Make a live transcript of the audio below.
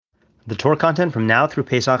The Torah content from now through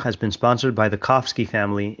Pesach has been sponsored by the Kofsky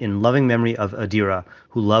family in loving memory of Adira,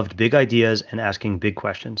 who loved big ideas and asking big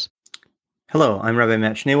questions. Hello, I'm Rabbi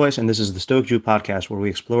Matt Schneeweiss, and this is the Stoic Jew podcast, where we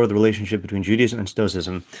explore the relationship between Judaism and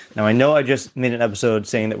Stoicism. Now, I know I just made an episode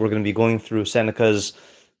saying that we're going to be going through Seneca's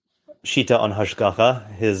Shita on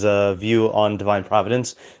Hashgacha, his view on divine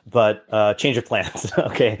providence, but change of plans.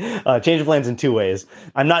 Okay, change of plans in two ways.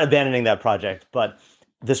 I'm not abandoning that project, but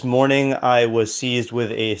this morning I was seized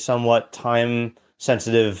with a somewhat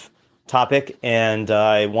time-sensitive topic, and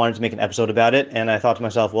I wanted to make an episode about it, and I thought to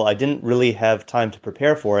myself, well, I didn't really have time to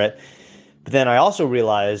prepare for it. But then I also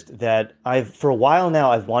realized that for a while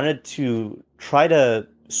now, I've wanted to try to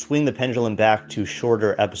swing the pendulum back to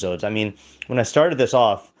shorter episodes. I mean, when I started this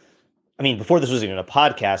off, before this was even a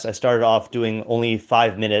podcast, I started off doing only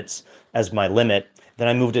 5 minutes as my limit. Then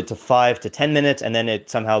I moved it to 5 to 10 minutes, and then it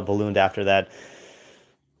somehow ballooned after that.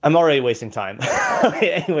 I'm already wasting time.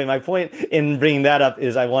 Anyway, my point in bringing that up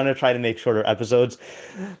is I want to try to make shorter episodes,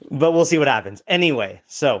 but we'll see what happens. Anyway,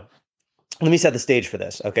 so let me set the stage for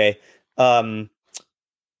this, okay? Well,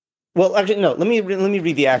 actually, no. Let me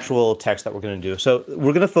read the actual text that we're going to do. So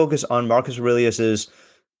we're going to focus on Marcus Aurelius's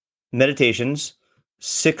Meditations,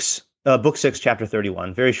 Book 6, Chapter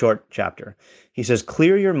 31. Very short chapter. He says,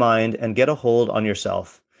 "Clear your mind and get a hold on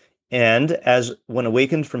yourself, and as when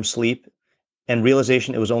awakened from sleep and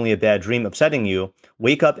realization it was only a bad dream upsetting you,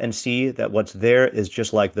 wake up and see that what's there is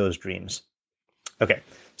just like those dreams." Okay,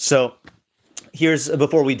 so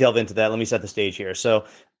before we delve into that, let me set the stage here. So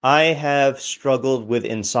I have struggled with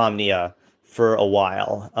insomnia for a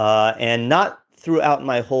while, and not throughout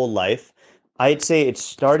my whole life. I'd say it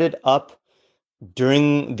started up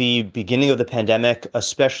during the beginning of the pandemic,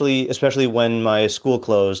 especially when my school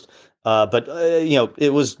closed. But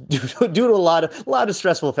it was due to a lot of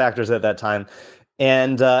stressful factors at that time,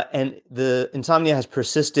 and the insomnia has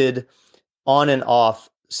persisted on and off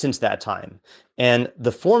since that time. And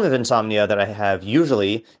the form of insomnia that I have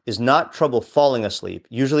usually is not trouble falling asleep.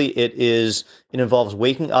 Usually it involves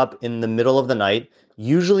waking up in the middle of the night,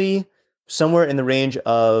 usually somewhere in the range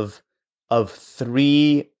of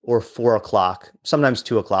 3 or 4 o'clock, sometimes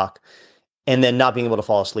 2 o'clock, and then not being able to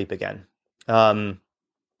fall asleep again.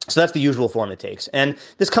 So that's the usual form it takes, and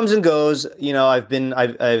this comes and goes.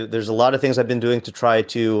 There's a lot of things I've been doing to try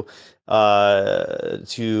to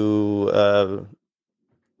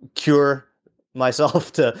cure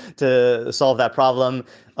myself to solve that problem.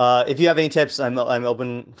 If you have any tips, I'm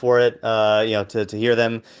open for it. To hear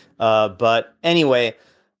them. But anyway,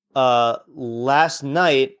 last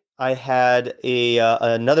night I had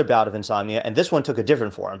another bout of insomnia, and this one took a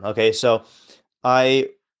different form. Okay, so I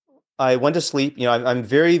went to sleep. I'm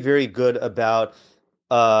very, very good about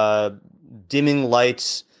dimming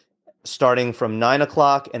lights starting from 9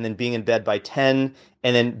 o'clock and then being in bed by 10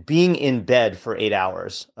 and then being in bed for 8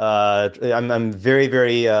 hours. I'm very,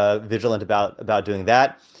 very vigilant about doing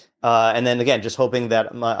that. And then again, just hoping that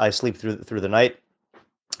I sleep through the night.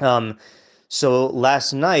 So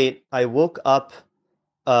last night I woke up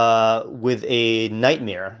with a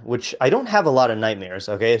nightmare, which I don't have a lot of nightmares.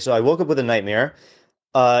 Okay, so I woke up with a nightmare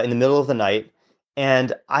in the middle of the night,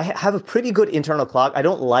 and I have a pretty good internal clock. I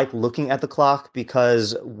don't like looking at the clock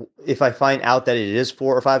because if I find out that it is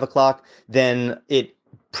 4 or 5 o'clock, then it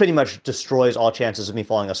pretty much destroys all chances of me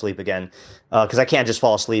falling asleep again. Because I can't just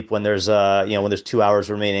fall asleep when there's 2 hours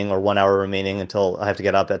remaining or 1 hour remaining until I have to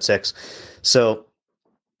get up at 6. So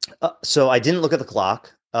I didn't look at the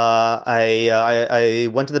clock. I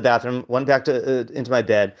went to the bathroom, went back into my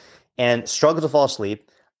bed, and struggled to fall asleep.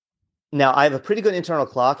 Now, I have a pretty good internal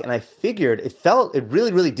clock, and I figured it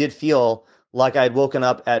really, really did feel like I had woken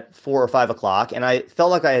up at 4 or 5 o'clock, and I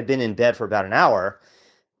felt like I had been in bed for about an hour.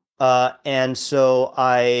 And so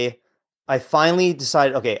I finally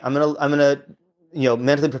decided, okay, I'm gonna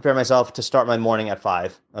mentally prepare myself to start my morning at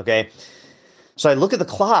 5. Okay, so I look at the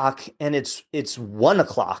clock, and it's 1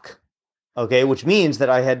 o'clock. Okay, which means that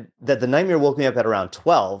the nightmare woke me up at around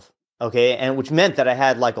 12. Okay, and which meant that I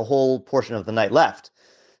had like a whole portion of the night left.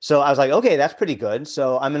 So I was like, okay, that's pretty good.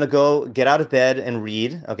 So I'm going to go get out of bed and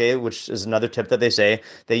read, okay, which is another tip that they say,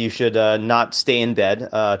 that you should not stay in bed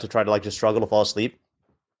to try to just struggle to fall asleep.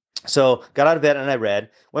 So got out of bed and I read,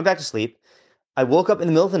 went back to sleep. I woke up in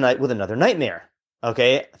the middle of the night with another nightmare.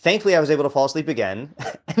 Okay, thankfully I was able to fall asleep again.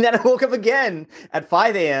 And then I woke up again at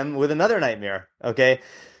 5 a.m. with another nightmare. Okay,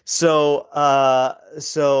 so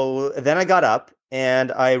then I got up.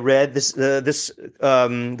 And I read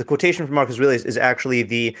the quotation from Marcus Aurelius is actually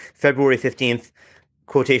the February 15th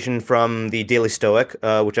quotation from the Daily Stoic,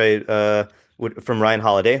 from Ryan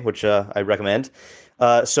Holiday, which I recommend.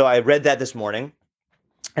 So I read that this morning,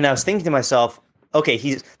 and I was thinking to myself, okay,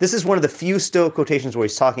 this is one of the few Stoic quotations where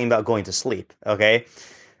he's talking about going to sleep. Okay,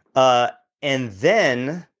 and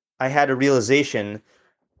then I had a realization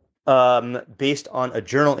based on a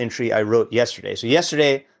journal entry I wrote yesterday. So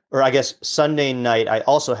yesterday, or I guess Sunday night, I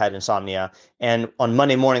also had insomnia, and on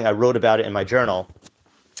Monday morning I wrote about it in my journal.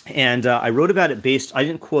 And I wrote about it I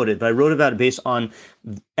didn't quote it, but I wrote about it based on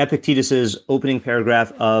Epictetus's opening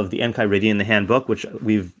paragraph of the Enchiridion, the handbook, which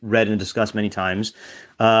we've read and discussed many times.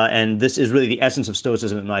 And this is really the essence of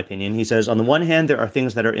Stoicism, in my opinion. He says, on the one hand, there are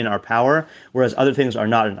things that are in our power, whereas other things are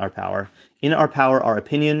not in our power. In our power are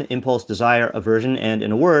opinion, impulse, desire, aversion, and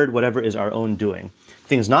in a word, whatever is our own doing.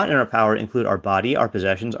 Things not in our power include our body, our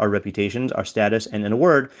possessions, our reputations, our status, and in a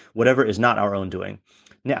word, whatever is not our own doing.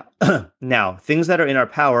 Now, things that are in our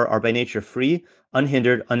power are by nature free,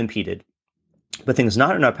 unhindered, unimpeded. But things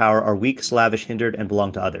not in our power are weak, slavish, hindered, and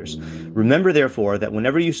belong to others. Remember, therefore, that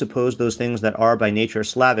whenever you suppose those things that are by nature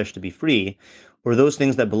slavish to be free, or those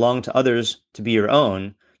things that belong to others to be your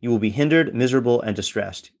own, you will be hindered, miserable, and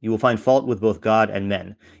distressed. You will find fault with both God and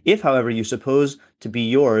men. If, however, you suppose to be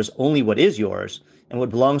yours only what is yours, and what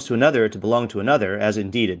belongs to another to belong to another, as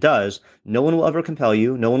indeed it does, no one will ever compel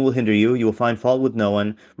you, no one will hinder you, you will find fault with no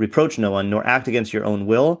one, reproach no one, nor act against your own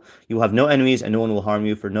will. You will have no enemies, and no one will harm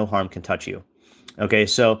you, for no harm can touch you. Okay,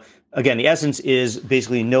 so again, the essence is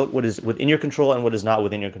basically note what is within your control and what is not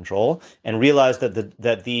within your control, and realize that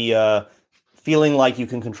the feeling like you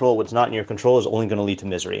can control what's not in your control is only going to lead to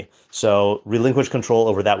misery. So relinquish control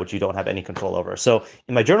over that which you don't have any control over. So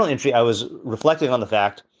in my journal entry, I was reflecting on the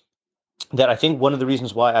fact that I think one of the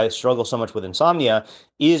reasons why I struggle so much with insomnia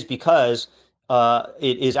is because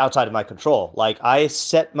it is outside of my control. Like, I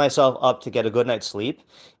set myself up to get a good night's sleep,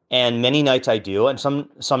 and many nights I do, and some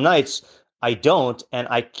nights I don't, and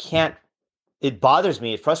I can't. It bothers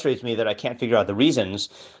me. It frustrates me that I can't figure out the reasons,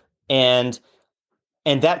 and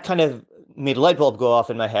that kind of made a light bulb go off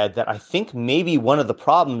in my head that I think maybe one of the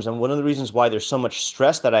problems and one of the reasons why there's so much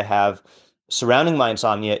stress that I have surrounding my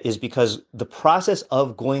insomnia is because the process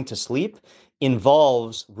of going to sleep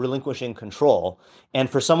involves relinquishing control. And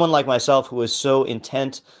for someone like myself who is so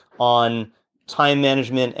intent on time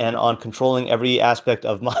management and on controlling every aspect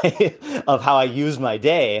of my of how I use my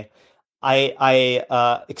day,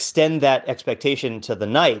 I extend that expectation to the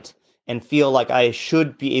night and feel like I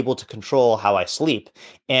should be able to control how I sleep.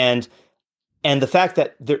 And the fact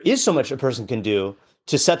that there is so much a person can do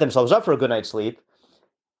to set themselves up for a good night's sleep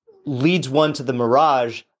leads one to the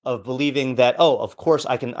mirage of believing that, oh, of course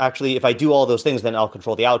I can actually, if I do all those things, then I'll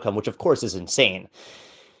control the outcome, which of course is insane.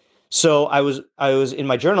 So I was in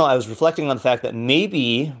my journal, I was reflecting on the fact that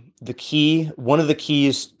maybe one of the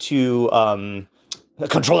keys to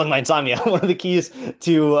controlling my insomnia, one of the keys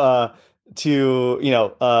to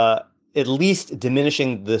at least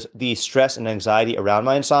diminishing the stress and anxiety around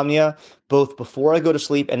my insomnia, both before I go to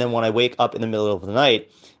sleep and then when I wake up in the middle of the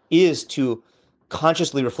night, is to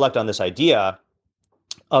consciously reflect on this idea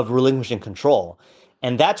of relinquishing control.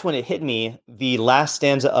 And that's when it hit me, the last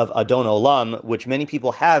stanza of Adon Olam, which many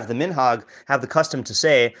people have the minhag, have the custom to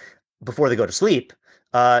say before they go to sleep.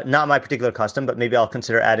 Not my particular custom, but maybe I'll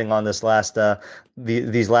consider adding on these last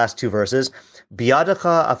two verses.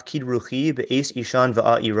 Biadacha afkid ruchi be'es ishan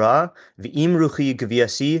va'ira v'im ruchi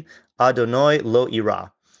gviasi Adonai lo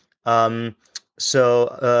ira.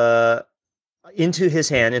 Into his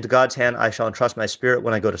hand, into God's hand, I shall entrust my spirit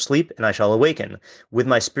when I go to sleep, and I shall awaken. With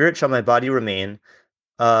my spirit shall my body remain.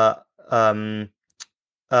 My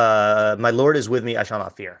Lord is with me, I shall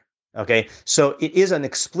not fear. Okay, so it is an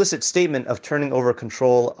explicit statement of turning over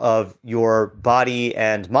control of your body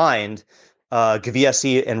and mind,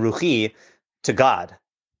 Gviasi and Ruchi, to God.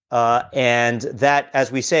 And that, as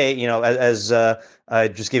we say, as I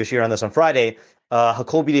just gave a share on this on Friday,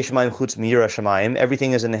 Hakol b'yedei shamayim chutz mi'yirah shamayim.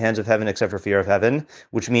 Everything is in the hands of heaven except for fear of heaven,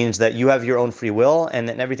 which means that you have your own free will, and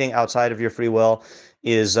then everything outside of your free will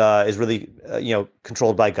is really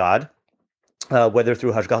controlled by God, whether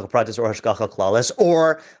through hashgacha pratis or hashgacha klalis,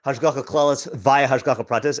 or hashgacha klalis via hashgacha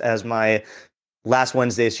pratis, as my last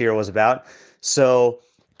Wednesday's share was about. So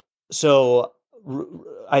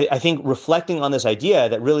I think reflecting on this idea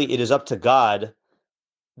that really it is up to God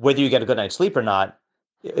whether you get a good night's sleep or not.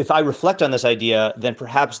 If I reflect on this idea, then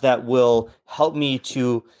perhaps that will help me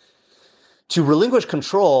to relinquish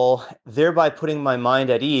control, thereby putting my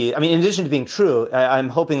mind at ease. I mean, in addition to being true, I'm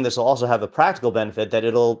hoping this will also have a practical benefit, that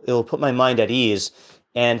it'll put my mind at ease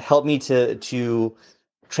and help me to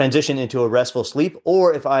transition into a restful sleep.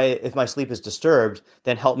 Or if my sleep is disturbed,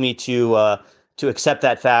 then help me to accept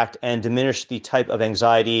that fact and diminish the type of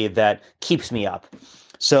anxiety that keeps me up.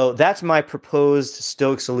 So that's my proposed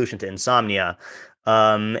Stoic solution to insomnia.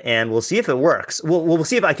 And we'll see if it works. We'll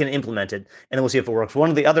see if I can implement it, and then we'll see if it works. One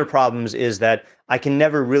of the other problems is that I can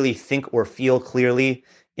never really think or feel clearly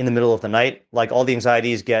in the middle of the night. Like all the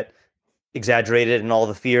anxieties get exaggerated, and all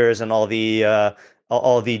the fears and all the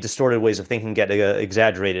distorted ways of thinking get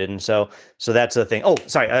exaggerated, and so that's the thing. Oh,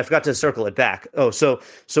 sorry, I forgot to circle it back. Oh, so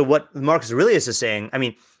what Marcus Aurelius is saying, I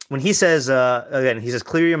mean, when he says again, he says,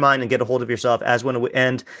 clear your mind and get a hold of yourself, as when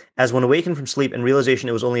awakened from sleep and realization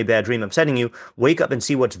it was only a bad dream upsetting you, wake up and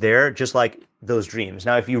see what's there, just like those dreams.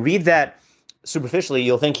 Now, if you read that superficially,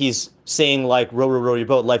 you'll think he's saying like, row, row, row your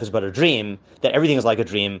boat, life is but a dream, that everything is like a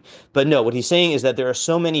dream. But no, what he's saying is that there are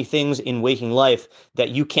so many things in waking life that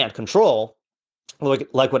you can't control, like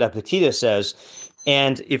what Epictetus says.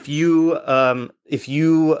 And if you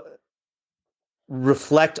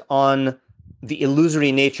reflect on the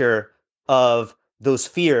illusory nature of those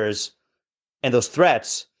fears and those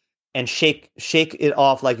threats and shake it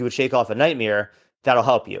off like you would shake off a nightmare, that'll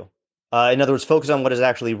help you. In other words, focus on what is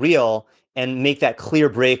actually real and make that clear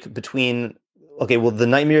break between, okay, well, the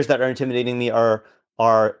nightmares that are intimidating me are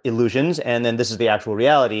illusions, and then this is the actual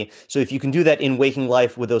reality. So if you can do that in waking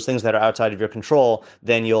life with those things that are outside of your control,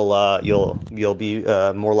 then you'll be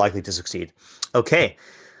more likely to succeed. Okay.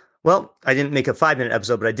 Well, I didn't make a 5-minute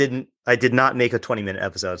episode, but I did not make a 20-minute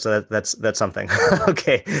episode. So that's something.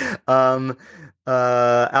 Okay.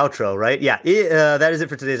 Outro, right? Yeah. That is it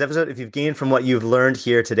for today's episode. If you've gained from what you've learned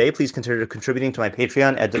here today, please consider contributing to my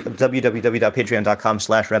Patreon at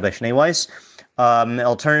www.patreon.com/Rabbi Schneeweiss.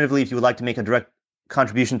 Alternatively, if you would like to make a direct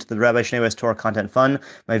contribution to the Rabbi Schneeweiss Torah Content Fund,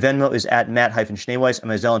 my Venmo is at Matt-Schneeweiss, and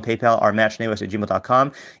my Zelle and PayPal are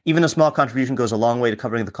mattschneeweiss@gmail.com. Even a small contribution goes a long way to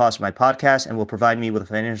covering the cost of my podcast and will provide me with the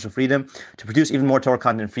financial freedom to produce even more Torah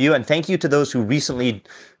content for you. And thank you to those who recently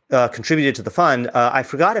contributed to the fund. I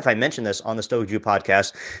forgot if I mentioned this on the Stoic Jew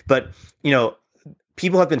podcast, but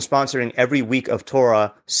people have been sponsoring every week of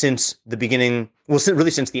Torah since the beginning, well, really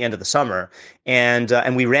since the end of the summer, and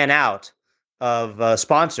we ran out of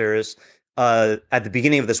sponsors at the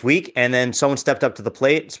beginning of this week, and then someone stepped up to the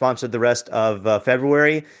plate, sponsored the rest of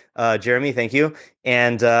February. Jeremy, thank you.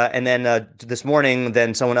 And then this morning,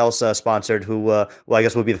 then someone else sponsored, who, I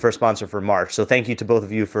guess will be the first sponsor for March. So thank you to both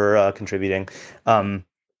of you for contributing.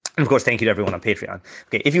 And of course, thank you to everyone on Patreon.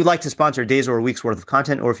 Okay, if you'd like to sponsor a day's or a week's worth of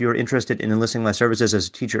content, or if you're interested in enlisting my services as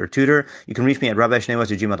a teacher or tutor, you can reach me at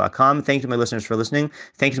rabbischneeweiss@gmail.com. Thank you to my listeners for listening.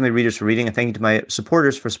 Thank you to my readers for reading. And thank you to my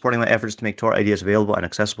supporters for supporting my efforts to make Torah ideas available and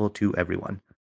accessible to everyone.